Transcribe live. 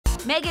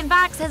Megan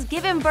Fox has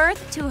given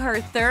birth to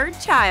her third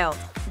child.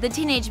 The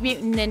Teenage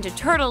Mutant Ninja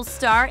Turtles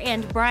star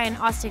and Brian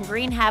Austin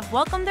Greenare have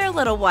welcomed their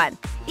little one.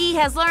 He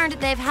has learned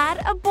they've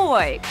had a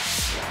boy.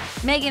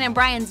 Megan and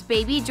Brian's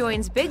baby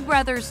joins big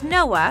brothers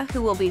Noah,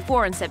 who will be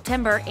 4 in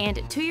September, and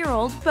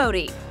 2-year-old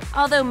Bodhi.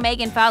 Although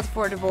Megan filed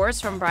for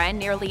divorce from Brian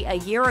nearly a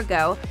year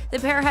ago, the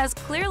pair has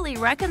clearly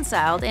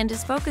reconciled and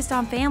is focused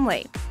on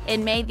family.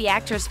 In May, the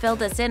actress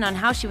filled us in on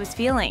how she was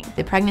feeling.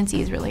 The pregnancy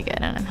is really good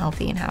and I'm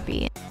healthy and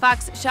happy.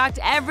 Fox shocked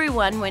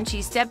everyone when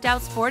she stepped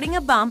out sporting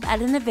a bump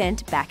at an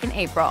event back in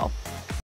April.